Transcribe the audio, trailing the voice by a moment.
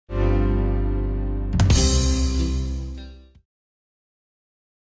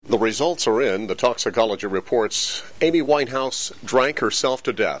The results are in. The toxicology reports Amy Winehouse drank herself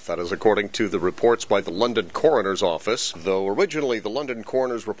to death. That is according to the reports by the London Coroner's Office. Though originally the London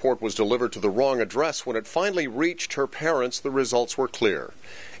Coroner's report was delivered to the wrong address, when it finally reached her parents, the results were clear.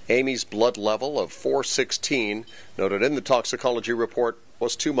 Amy's blood level of 416, noted in the toxicology report,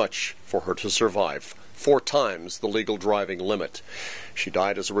 was too much for her to survive. 4 times the legal driving limit. She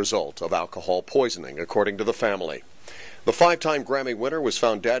died as a result of alcohol poisoning, according to the family. The 5-time Grammy winner was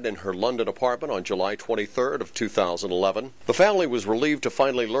found dead in her London apartment on July 23rd of 2011. The family was relieved to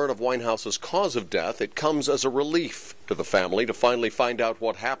finally learn of Winehouse's cause of death. It comes as a relief to the family to finally find out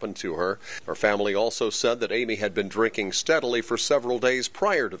what happened to her. Her family also said that Amy had been drinking steadily for several days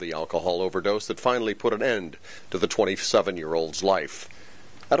prior to the alcohol overdose that finally put an end to the 27-year-old's life.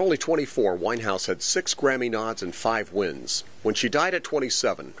 At only 24, Winehouse had 6 Grammy nods and 5 wins. When she died at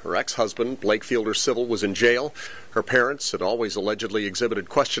 27, her ex-husband, Blake Fielder Civil, was in jail. Her parents had always allegedly exhibited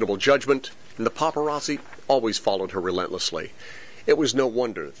questionable judgment, and the paparazzi always followed her relentlessly. It was no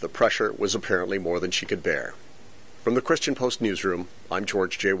wonder the pressure was apparently more than she could bear. From the Christian Post newsroom, I'm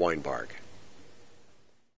George J. Wienbarg.